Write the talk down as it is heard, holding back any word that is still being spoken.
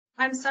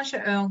I'm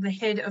Sasha Earle, the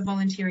Head of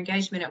Volunteer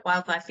Engagement at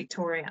Wildlife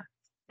Victoria.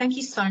 Thank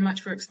you so much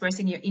for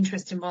expressing your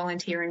interest in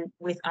volunteering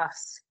with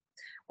us.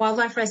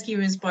 Wildlife rescue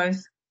is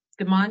both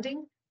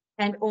demanding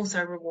and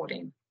also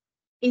rewarding.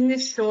 In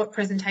this short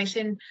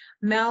presentation,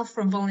 Mel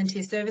from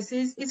Volunteer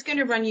Services is going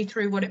to run you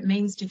through what it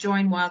means to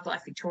join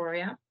Wildlife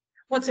Victoria,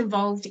 what's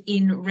involved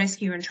in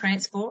rescue and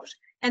transport,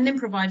 and then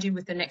provide you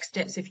with the next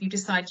steps if you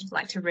decide you'd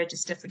like to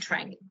register for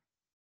training.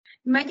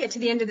 You may get to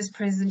the end of this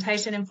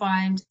presentation and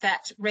find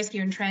that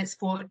rescue and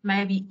transport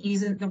maybe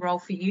isn't the role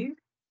for you.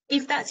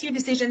 If that's your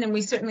decision, then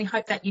we certainly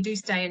hope that you do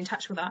stay in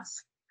touch with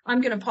us.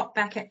 I'm going to pop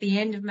back at the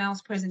end of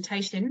Mel's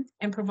presentation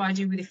and provide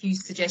you with a few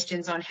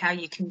suggestions on how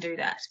you can do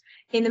that.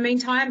 In the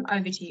meantime,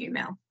 over to you,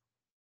 Mel.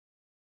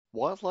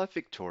 Wildlife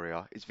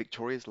Victoria is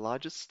Victoria's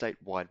largest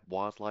statewide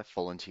wildlife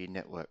volunteer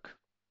network.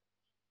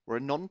 We're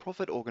a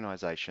non-profit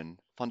organisation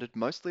funded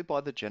mostly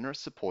by the generous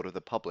support of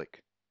the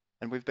public,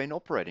 and we've been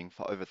operating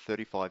for over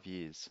 35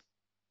 years.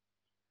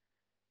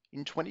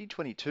 In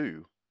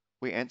 2022,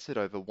 we answered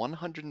over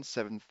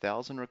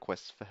 107,000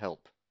 requests for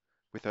help,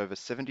 with over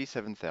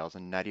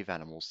 77,000 native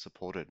animals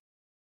supported.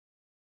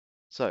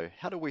 So,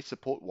 how do we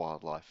support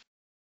wildlife?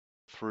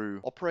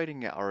 Through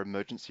operating our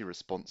emergency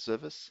response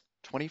service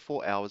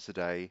 24 hours a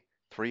day,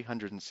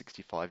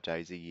 365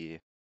 days a year,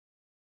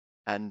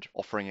 and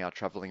offering our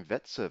travelling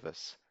vet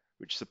service,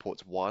 which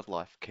supports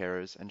wildlife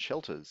carers and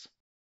shelters.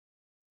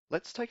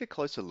 Let's take a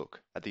closer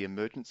look at the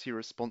Emergency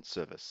Response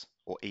Service,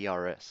 or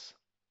ERS.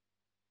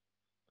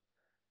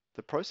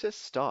 The process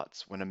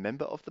starts when a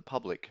member of the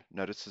public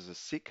notices a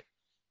sick,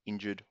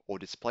 injured, or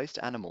displaced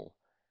animal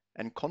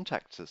and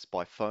contacts us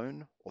by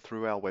phone or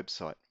through our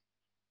website.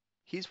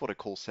 Here's what a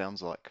call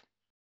sounds like.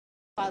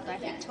 Wildlife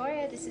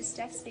Victoria, this is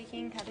Steph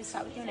speaking. Can I just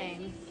start with your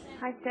name?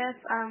 Hi Steph,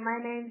 my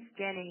name's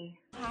Jenny.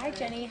 Hi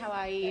Jenny, how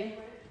are you?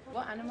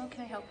 What animal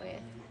can I help with?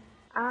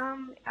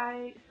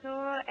 I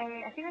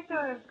think I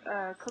saw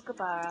a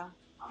kookaburra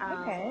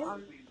Okay.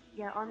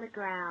 on the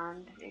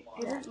ground. It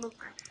didn't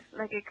look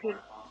like it could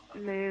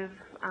move,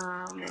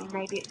 and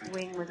maybe its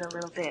wing was a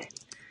little bit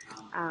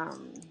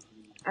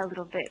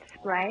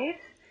sprayed.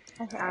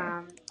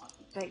 Okay.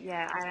 But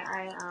yeah,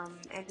 I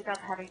ended up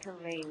having to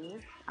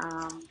leave.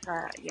 I'm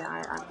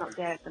not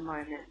there at the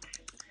moment.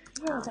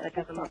 Yeah, That that's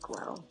doesn't okay. look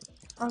well.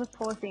 Oh, the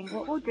poor thing.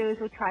 What we'll do is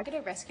we'll try to get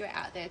a rescuer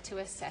out there to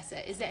assess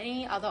it. Is there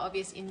any other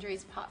obvious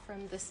injuries apart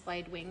from the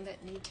splayed wing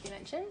that need to be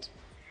mentioned?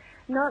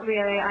 Not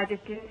really. I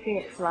just didn't see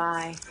it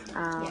fly.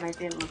 Yeah. It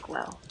didn't look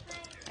well.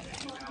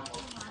 Okay.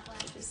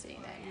 Just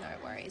sitting there,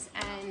 no worries.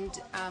 And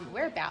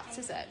whereabouts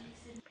is it?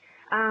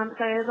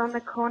 So it was on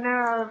the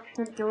corner of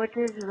St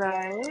George's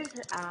Road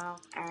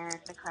and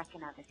the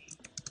Kraken Avenue.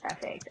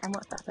 Perfect. And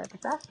what's that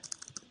service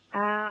at?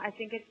 I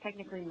think it's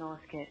technically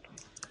Northcote.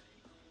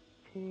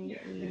 Too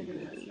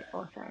easy.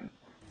 Awesome.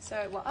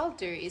 So what I'll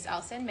do is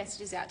I'll send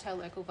messages out to our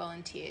local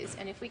volunteers,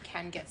 and if we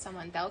can get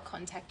someone, they'll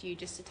contact you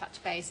just to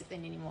touch base if they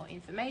need any more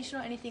information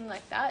or anything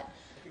like that.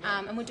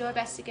 And we'll do our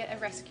best to get a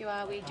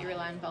rescuer. We do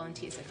rely on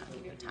volunteers, so I can't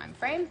give you a time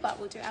frame, but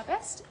we'll do our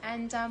best,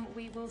 and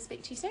we will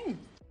speak to you soon.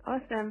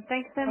 Awesome.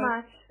 Thanks so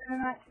much.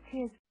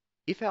 Cheers.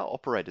 If our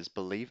operators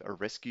believe a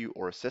rescue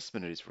or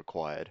assessment is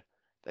required,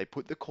 they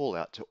put the call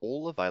out to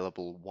all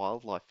available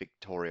Wildlife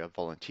Victoria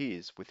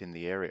volunteers within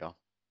the area.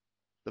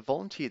 The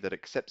volunteer that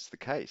accepts the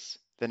case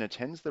then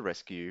attends the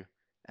rescue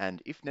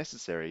and, if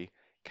necessary,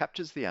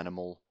 captures the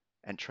animal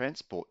and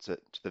transports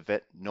it to the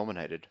vet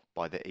nominated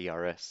by the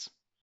ERS.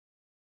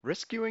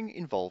 Rescuing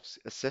involves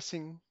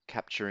assessing,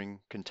 capturing,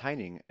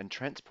 containing and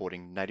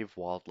transporting native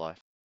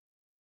wildlife.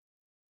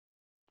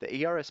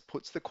 The ERS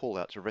puts the call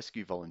out to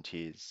rescue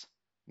volunteers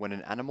when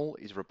an animal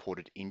is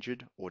reported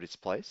injured or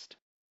displaced,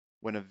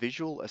 when a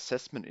visual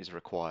assessment is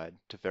required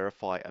to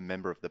verify a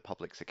member of the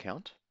public's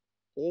account,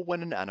 or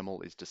when an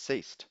animal is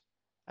deceased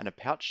and a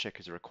pouch check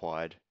is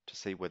required to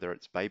see whether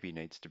its baby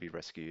needs to be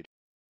rescued.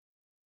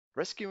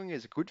 Rescuing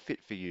is a good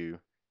fit for you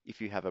if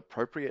you have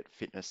appropriate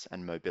fitness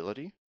and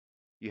mobility,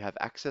 you have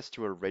access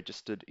to a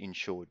registered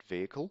insured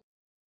vehicle,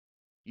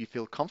 you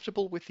feel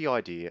comfortable with the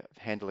idea of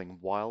handling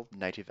wild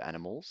native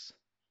animals,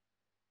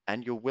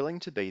 and you're willing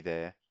to be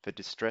there for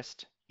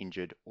distressed,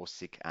 injured, or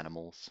sick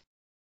animals.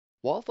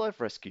 Wildlife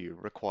rescue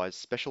requires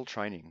special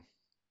training.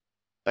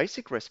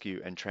 Basic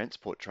rescue and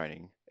transport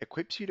training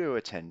equips you to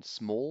attend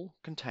small,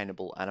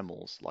 containable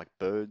animals like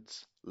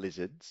birds,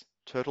 lizards,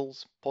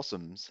 turtles,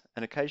 possums,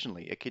 and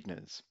occasionally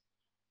echidnas.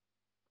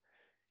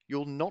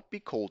 You'll not be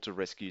called to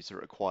rescues that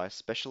require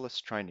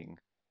specialist training,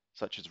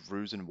 such as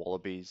roos and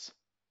wallabies,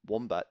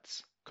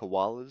 wombats,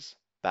 koalas,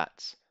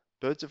 bats,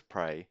 birds of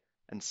prey,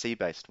 and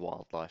sea-based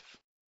wildlife.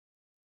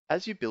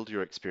 As you build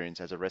your experience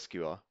as a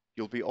rescuer,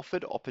 you'll be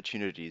offered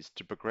opportunities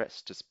to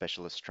progress to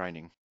specialist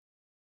training.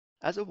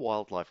 As a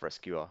wildlife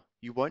rescuer,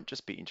 you won't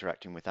just be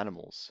interacting with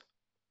animals.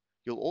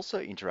 You'll also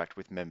interact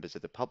with members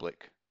of the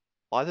public,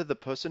 either the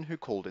person who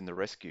called in the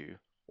rescue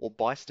or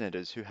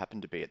bystanders who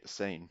happen to be at the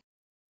scene.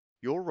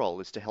 Your role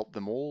is to help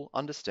them all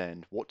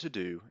understand what to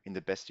do in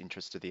the best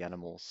interest of the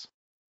animals.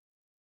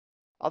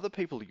 Other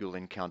people you'll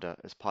encounter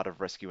as part of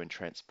rescue and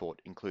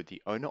transport include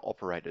the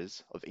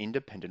owner-operators of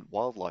independent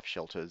wildlife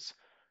shelters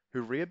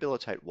who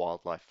rehabilitate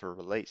wildlife for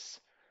release,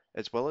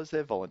 as well as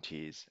their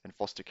volunteers and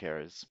foster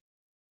carers.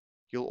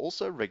 You'll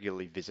also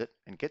regularly visit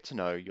and get to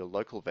know your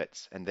local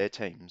vets and their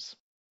teams.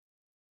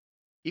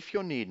 If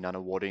you're near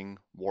Nunawading,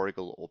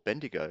 Warragul or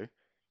Bendigo,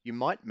 you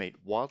might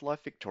meet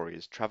Wildlife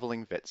Victoria's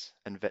travelling vets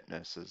and vet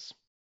nurses.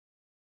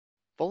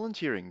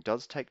 Volunteering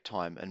does take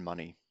time and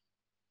money.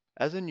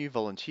 As a new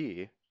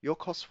volunteer, your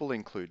costs will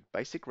include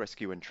basic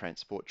rescue and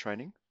transport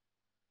training,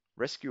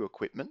 rescue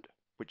equipment,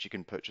 which you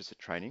can purchase at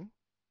training,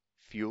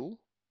 fuel,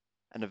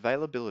 and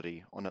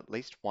availability on at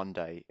least one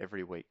day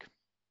every week.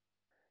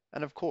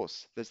 And of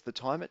course, there's the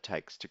time it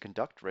takes to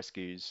conduct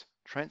rescues,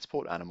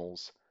 transport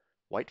animals,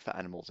 wait for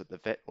animals at the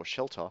vet or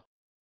shelter,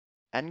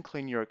 and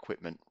clean your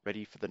equipment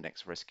ready for the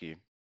next rescue.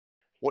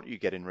 What you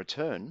get in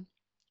return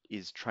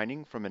is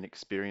training from an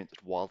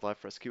experienced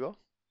wildlife rescuer,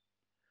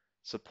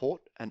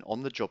 support and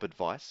on-the-job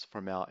advice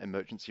from our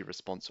emergency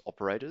response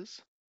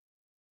operators,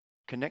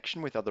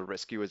 connection with other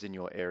rescuers in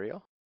your area,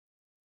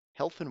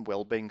 health and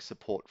well-being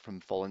support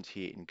from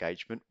volunteer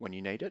engagement when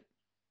you need it,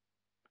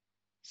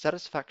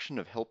 satisfaction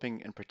of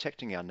helping and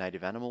protecting our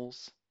native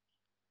animals,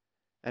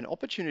 and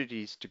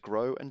opportunities to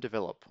grow and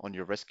develop on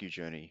your rescue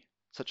journey,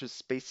 such as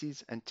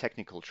species and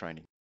technical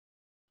training.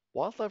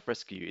 Wildlife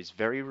rescue is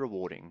very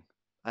rewarding,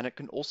 and it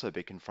can also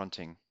be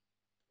confronting.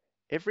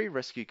 Every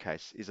rescue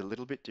case is a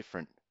little bit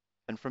different,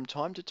 and from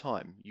time to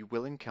time you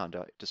will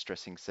encounter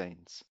distressing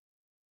scenes.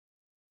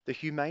 The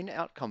humane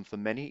outcome for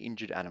many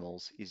injured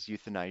animals is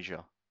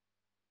euthanasia.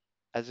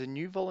 As a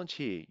new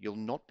volunteer, you'll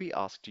not be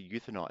asked to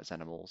euthanize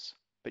animals,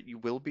 but you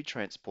will be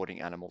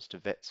transporting animals to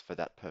vets for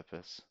that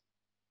purpose.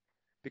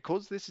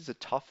 Because this is a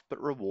tough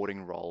but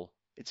rewarding role,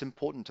 it's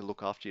important to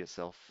look after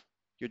yourself.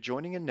 You're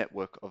joining a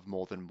network of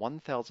more than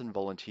 1,000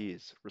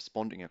 volunteers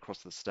responding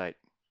across the state.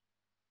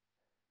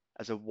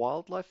 As a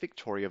Wildlife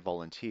Victoria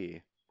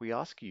volunteer, we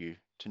ask you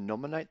to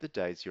nominate the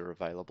days you're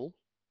available,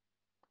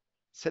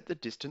 set the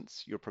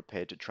distance you're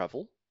prepared to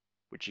travel,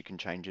 which you can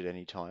change at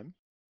any time,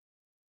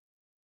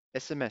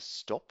 SMS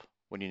stop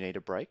when you need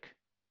a break,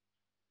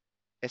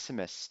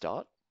 SMS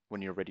start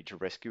when you're ready to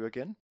rescue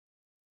again.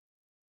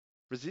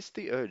 Resist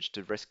the urge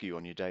to rescue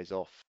on your days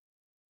off.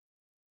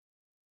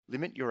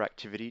 Limit your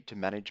activity to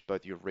manage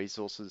both your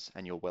resources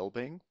and your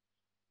well-being,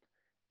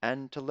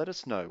 and to let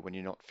us know when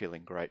you're not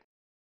feeling great.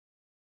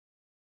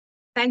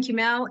 Thank you,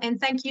 Mel, and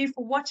thank you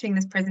for watching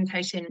this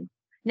presentation.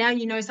 Now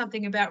you know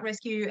something about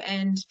rescue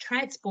and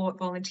transport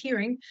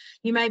volunteering,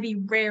 you may be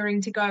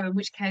raring to go, in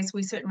which case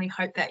we certainly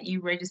hope that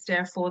you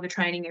register for the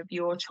training of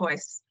your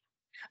choice.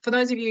 For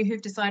those of you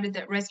who've decided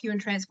that rescue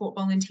and transport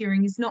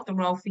volunteering is not the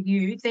role for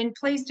you, then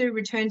please do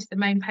return to the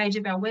main page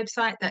of our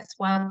website, that's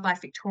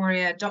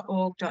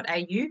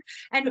wildlifevictoria.org.au,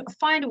 and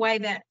find a way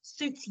that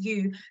suits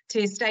you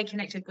to stay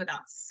connected with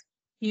us.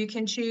 You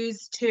can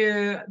choose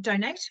to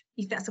donate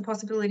if that's a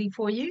possibility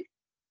for you.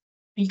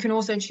 You can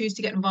also choose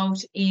to get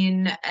involved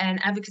in an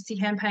advocacy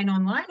campaign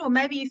online, or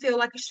maybe you feel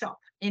like a shop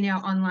in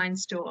our online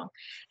store.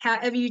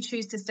 However you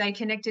choose to stay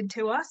connected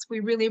to us, we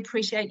really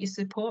appreciate your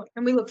support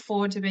and we look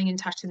forward to being in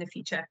touch in the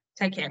future.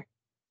 Take care.